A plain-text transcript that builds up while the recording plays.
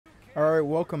Alright,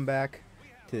 welcome back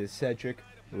to Cedric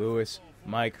Lewis,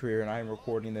 my career, and I am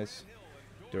recording this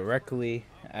directly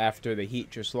after the Heat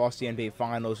just lost the NBA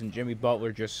Finals and Jimmy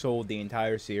Butler just sold the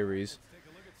entire series.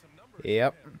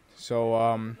 Yep, so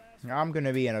I'm going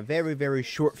to be in a very, very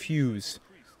short fuse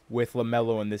with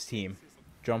LaMelo and this team.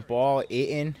 Jump ball,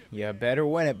 Ayton, you better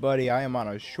win it, buddy. I am on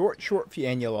a short fuse,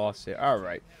 and you lost it.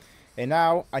 Alright, and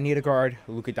now I need a guard,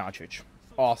 LUKA Doncic.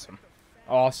 Awesome.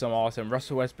 Awesome.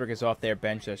 Russell Westbrook is off their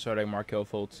bench. They're starting Markelle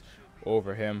Fultz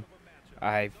over him.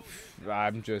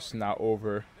 I'm just not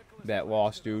over that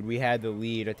loss, dude. We had the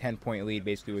lead, a 10-point lead,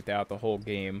 basically without the whole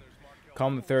game.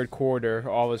 Come the third quarter,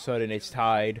 all of a sudden it's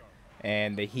tied,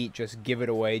 and the Heat just give it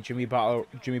away. Jimmy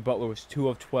Butler was 2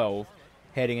 of 12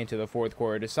 heading into the fourth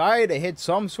quarter. Decided to hit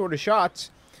some sort of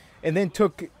shots, and then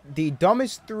took the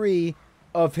dumbest three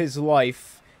of his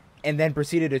life, and then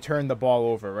proceeded to turn the ball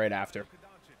over right after.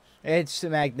 It's a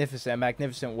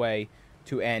magnificent way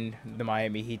to end the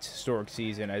Miami Heat's historic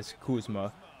season as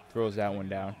Kuzma throws that one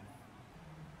down.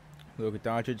 Luka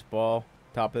Doncic, ball,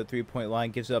 top of the three-point line,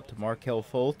 gives it up to Markelle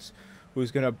Fultz, who's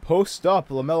going to post up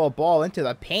LaMelo Ball into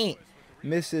the paint.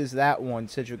 Misses that one.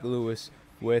 Cedric Lewis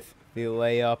with the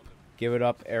layup. Give it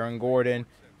up, Aaron Gordon.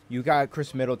 You got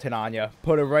Chris Middleton on you.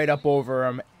 Put it right up over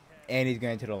him, and he's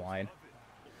going to the line.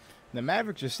 The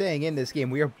Mavericks are staying in this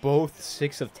game. We are both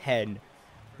 6 of 10.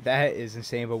 That is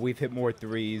insane, but we've hit more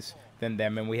threes than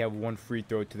them, and we have one free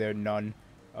throw to their none.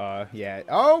 Yeah.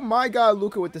 Oh, my God,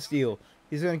 Luka with the steal.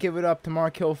 He's going to give it up to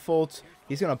Markelle Fultz.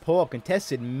 He's going to pull up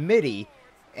contested midi,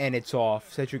 and it's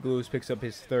off. Cedric Lewis picks up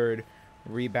his third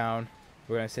rebound.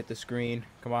 We're going to set the screen.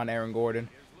 Come on, Aaron Gordon.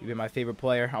 You've been my favorite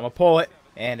player. I'm going to pull it,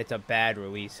 and it's a bad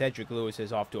release. Cedric Lewis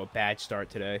is off to a bad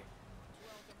start today.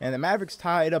 And the Mavericks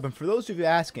tie it up. And for those of you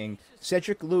asking,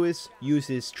 Cedric Lewis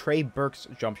uses Trey Burke's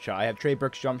jump shot. I have Trey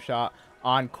Burke's jump shot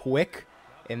on quick,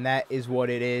 and that is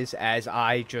what it is, as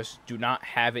I just do not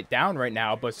have it down right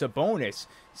now. But Sabonis,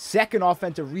 second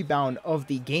offensive rebound of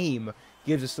the game,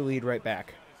 gives us the lead right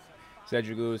back.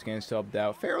 Cedric Lewis getting subbed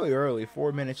out fairly early.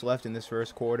 4 minutes left in this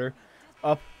first quarter.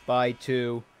 Up by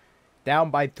 2. Down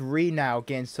by 3 now.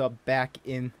 Getting subbed back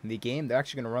in the game. They're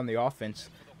actually going to run the offense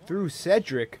through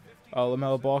Cedric.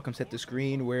 LaMelo Ball comes at the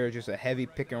screen where just a heavy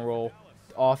pick and roll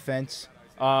offense.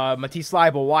 Matisse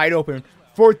Thybulle wide open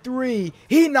for 3.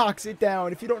 He knocks it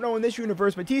down. If you don't know, in this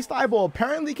universe, Matisse Thybulle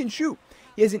apparently can shoot.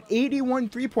 He has an 81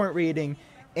 3-point rating,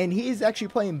 and he is actually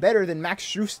playing better than Max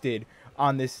Strus did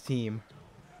on this team.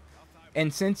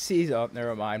 And since he's... Oh,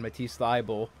 never mind. Matisse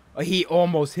Thybulle. He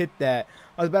almost hit that.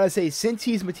 I was about to say, since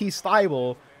he's Matisse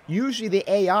Thybulle, usually the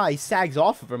AI sags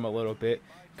off of him a little bit.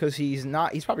 Because he's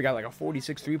probably got like a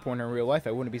 46 3-pointer in real life.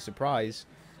 I wouldn't be surprised.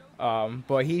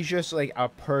 But he's just like a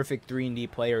perfect 3-and-D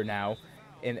player now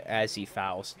as he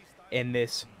fouls in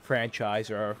this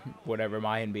franchise or whatever,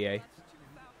 MyNBA.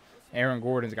 Aaron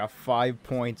Gordon's got 5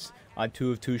 points on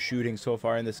 2 of 2 shooting so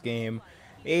far in this game.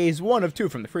 He's 1 of 2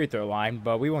 from the free throw line,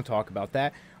 but we won't talk about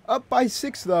that. Up by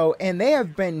 6, though, and they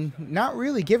have been not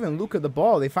really giving Luka the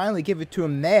ball. They finally give it to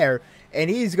him there, and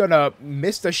he's going to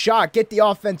miss the shot, get the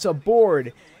offensive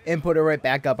board, and put it right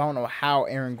back up. I don't know how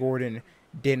Aaron Gordon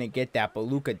didn't get that, but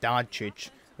Luka Doncic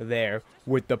there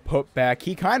with the putback.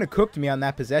 He kind of cooked me on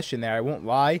that possession there, I won't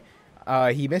lie.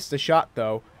 He missed the shot,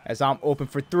 though, as I'm open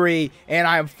for 3, and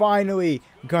I am finally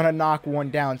going to knock one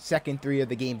down. Second 3 of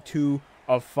the game, 2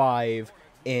 of 5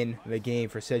 in the game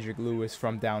for Cedric Lewis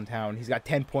from downtown. He's got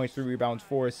 10 points, 3 rebounds,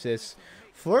 4 assists.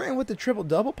 Flirting with the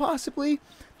triple-double, possibly.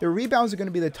 The rebounds are going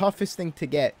to be the toughest thing to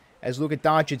get, as Luka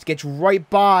Doncic gets right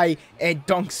by and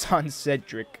dunks on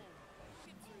Cedric.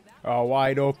 Oh,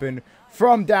 wide open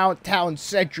from downtown.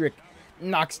 Cedric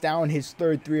knocks down his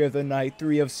third 3 of the night,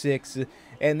 3 of 6.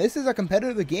 And this is a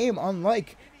competitive game,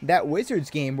 unlike that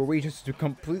Wizards game where we just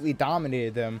completely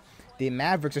dominated them. The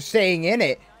Mavericks are staying in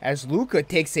it as Luka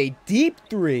takes a deep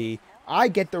 3. I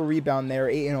get the rebound there.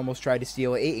 Ayton almost tried to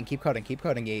steal it. Ayton, keep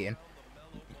cutting, Ayton.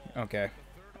 Okay.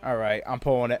 All right, I'm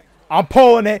pulling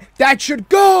it. That should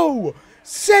go!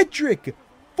 Cedric,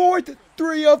 4th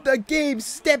 3 of the game.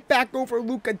 Step back over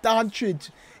Luka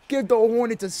Doncic. Give the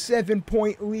Hornets a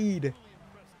 7-point lead.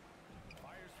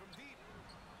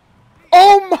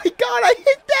 Oh my God, I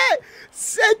hit that!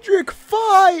 Cedric,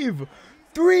 5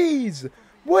 threes.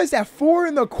 What is that, 4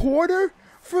 in the quarter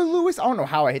for Lewis? I don't know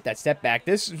how I hit that step back.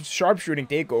 This sharpshooting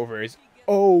takeover is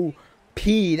OP.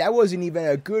 That wasn't even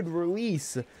a good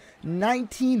release.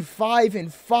 19, 5,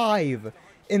 and 5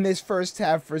 in this first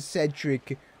half for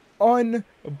Cedric.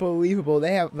 Unbelievable.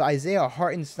 They have Isaiah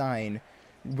Hartenstein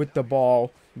with the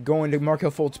ball going to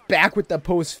Markelle Fultz, back with the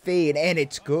post fade, and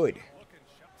it's good.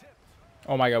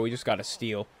 Oh my God, we just got a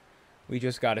steal.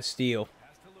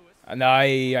 And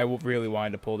I really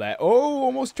wanted to pull that. Oh,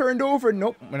 almost turned over.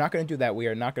 Nope, we're not going to do that. We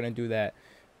are not going to do that,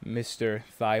 Mr.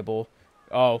 Thibault.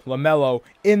 Oh, LaMelo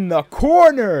in the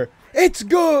corner. It's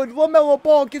good. LaMelo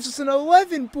Ball gives us an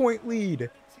 11-point lead.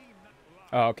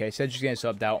 Oh, okay, Cedric's getting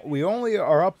subbed out. We only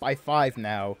are up by 5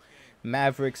 now.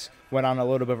 Mavericks went on a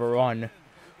little bit of a run.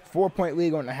 4-point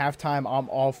lead going to halftime. I'm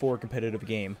all for a competitive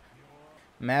game.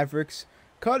 Mavericks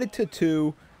cut it to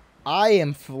 2. I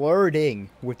am flirting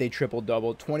with a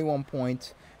triple-double. 21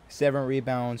 points, 7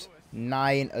 rebounds,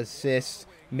 9 assists.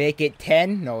 Make it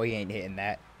 10. No, he ain't hitting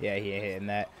that. Yeah, he ain't hitting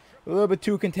that. A little bit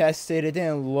too contested. It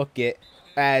didn't look it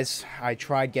as I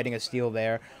tried getting a steal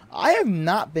there. I have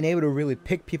not been able to really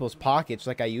pick people's pockets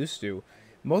like I used to.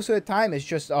 Most of the time, it's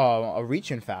just a reach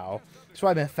and foul. That's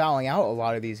why I've been fouling out a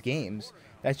lot of these games.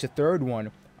 That's the third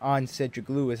one on Cedric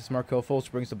Lewis as Markelle Fultz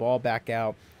brings the ball back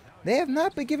out. They have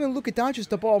not been giving Luka Doncic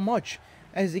the ball much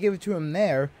as they give it to him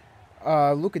there.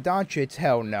 Luka Doncic,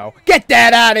 hell no. Get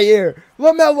that out of here!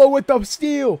 LaMelo with the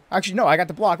steal. Actually, no, I got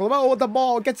the block. LaMelo with the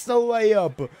ball gets the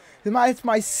layup. It's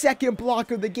my second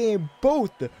block of the game.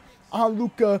 Both on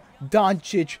Luka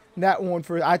Doncic. That one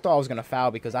for I thought I was going to foul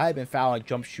because I have been fouling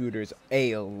jump shooters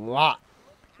a lot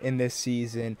in this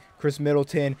season. Chris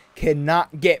Middleton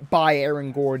cannot get by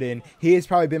Aaron Gordon. He has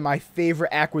probably been my favorite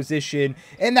acquisition.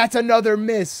 And that's another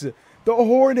miss. The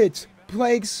Hornets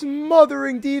playing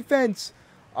smothering defense.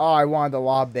 Oh, I wanted the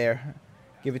lob there.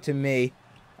 Give it to me.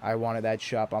 I wanted that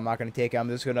shot, but I'm not going to take it. I'm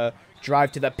just going to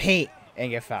drive to the paint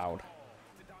and get fouled.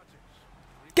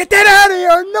 Get that out of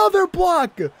here. Another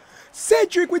block.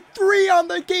 Cedric with 3 on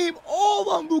the game. All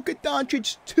on Luka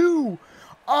Doncic. 2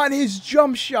 on his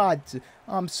jump shots.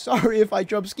 I'm sorry if I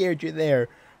jump scared you there,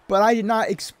 but I did not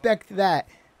expect that.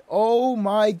 Oh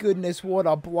my goodness, what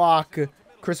a block.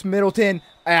 Chris Middleton.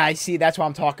 I see, that's what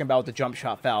I'm talking about, the jump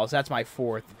shot fouls. That's my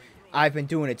 4th. I've been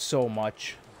doing it so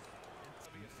much.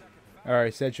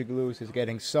 Alright, Cedric Lewis is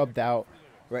getting subbed out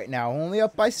right now. Only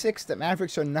up by 6. The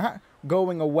Mavericks are not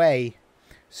going away.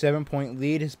 7-point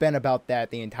lead has been about that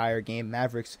the entire game.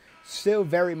 Mavericks still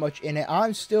very much in it.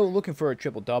 I'm still looking for a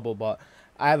triple-double, but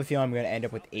I have a feeling I'm going to end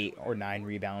up with 8 or 9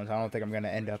 rebounds. I don't think I'm going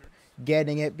to end up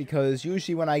getting it because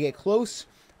usually when I get close,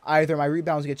 either my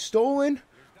rebounds get stolen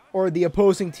or the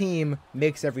opposing team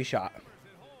makes every shot.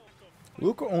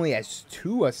 Luka only has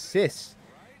 2 assists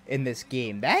in this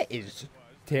game. That is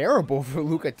terrible for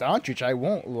Luka Doncic, I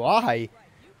won't lie.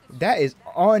 That is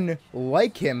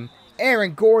unlike him.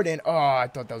 Aaron Gordon. Oh, I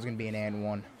thought that was going to be an and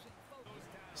one.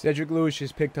 Cedric Lewis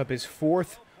just picked up his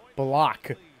 4th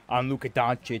block on Luka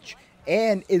Doncic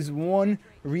and is 1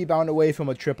 rebound away from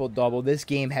a triple-double. This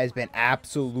game has been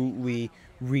absolutely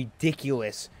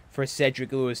ridiculous for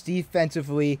Cedric Lewis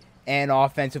defensively and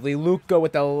offensively. Luka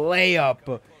with the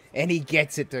layup, and he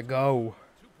gets it to go.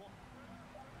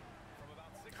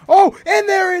 Oh, and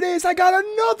there it is. I got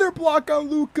another block on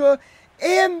Luka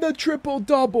and the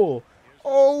triple-double.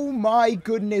 Oh, my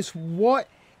goodness. What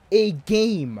a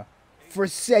game for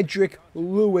Cedric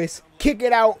Lewis. Kick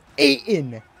it out,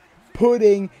 Ayton,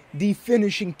 putting the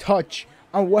finishing touch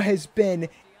on what has been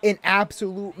an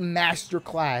absolute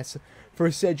masterclass for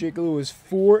Cedric Lewis.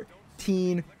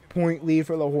 14-point lead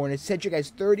for the Hornets. Cedric has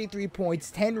 33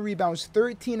 points, 10 rebounds,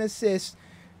 13 assists,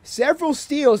 several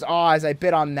steals. Oh, as I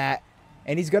bid on that.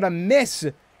 And he's going to miss.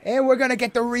 And we're going to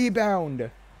get the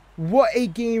rebound. What a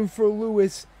game for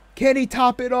Lewis. Can he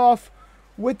top it off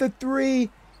with the 3?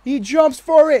 He jumps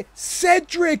for it.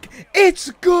 Cedric,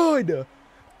 it's good.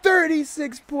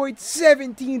 36-point,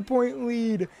 17-point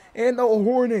lead. And the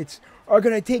Hornets are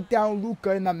going to take down Luka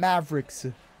and the Mavericks.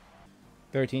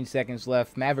 13 seconds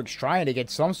left. Mavericks trying to get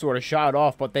some sort of shot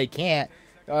off, but they can't.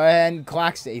 And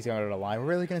Claxton, he's going to the line. We're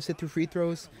really going to sit through free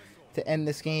throws to end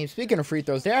this game. Speaking of free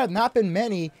throws, there have not been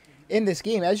many in this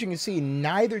game. As you can see,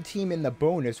 neither team in the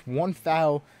bonus. 1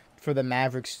 foul for the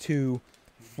Mavericks, 2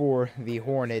 for the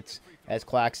Hornets, as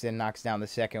Claxton knocks down the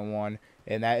second one.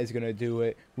 And that is going to do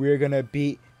it. We're going to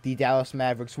beat the Dallas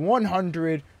Mavericks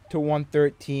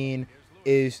 100-113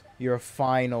 is your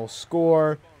final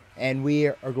score. And we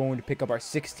are going to pick up our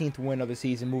 16th win of the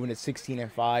season, moving to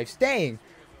 16-5, staying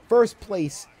first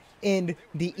place in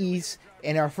the East.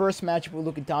 And our first matchup with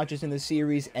Luka Doncic in the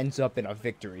series ends up in a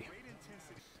victory.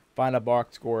 Final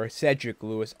box score, Cedric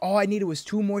Lewis. All I needed was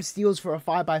 2 more steals for a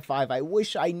 5x5. I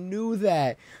wish I knew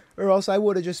that, or else I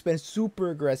would have just been super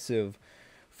aggressive.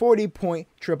 40-point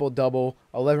triple-double,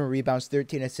 11 rebounds,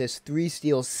 13 assists, 3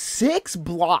 steals, 6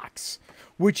 blocks,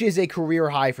 which is a career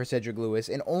high for Cedric Lewis,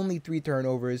 and only 3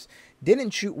 turnovers.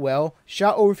 Didn't shoot well,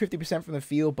 shot over 50% from the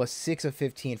field, but 6 of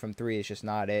 15 from 3 is just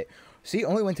not it. So he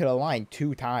only went to the line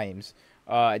 2 times.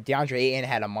 DeAndre Ayton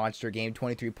had a monster game,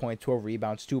 23 points, 12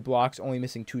 rebounds, 2 blocks, only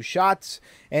missing 2 shots.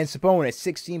 And Sabonis,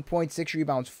 16 points, 6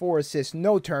 rebounds, 4 assists,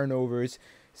 no turnovers,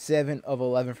 7 of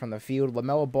 11 from the field.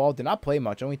 LaMelo Ball did not play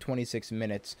much, only 26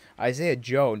 minutes. Isaiah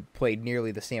Joe played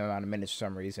nearly the same amount of minutes for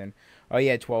some reason. He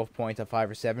had 12 points on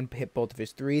 5 or 7, hit both of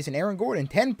his threes. And Aaron Gordon,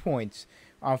 10 points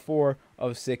on 4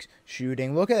 of 6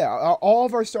 shooting. Look at that. All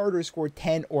of our starters scored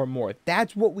 10 or more.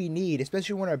 That's what we need,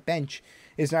 especially when our bench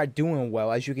is not doing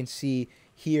well. As you can see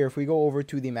here, if we go over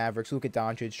to the Mavericks, Luka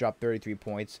Doncic dropped 33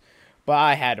 points. But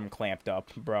I had him clamped up,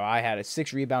 bro. I had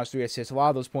 6 rebounds, 3 assists. A lot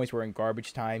of those points were in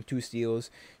garbage time, 2 steals.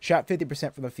 Shot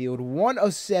 50% from the field, 1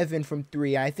 of 7 from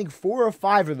 3. And I think 4 or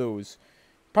 5 of those,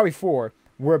 probably 4,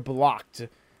 were blocked.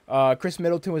 Chris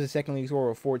Middleton was the second league scorer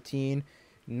with 14.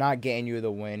 Not getting you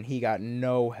the win. He got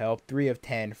no help. 3 of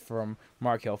 10 from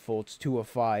Markelle Fultz. 2 of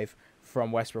 5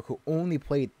 from Westbrook, who only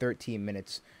played 13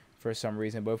 minutes for some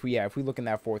reason. But if we look in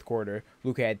that fourth quarter,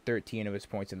 Luka had 13 of his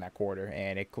points in that quarter,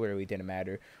 and it clearly didn't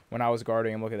matter. When I was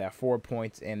guarding him, look at that, 4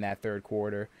 points in that third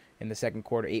quarter. In the second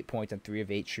quarter, 8 points and 3 of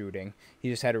 8 shooting. He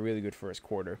just had a really good first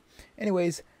quarter.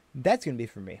 Anyways, that's going to be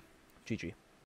for me. GG.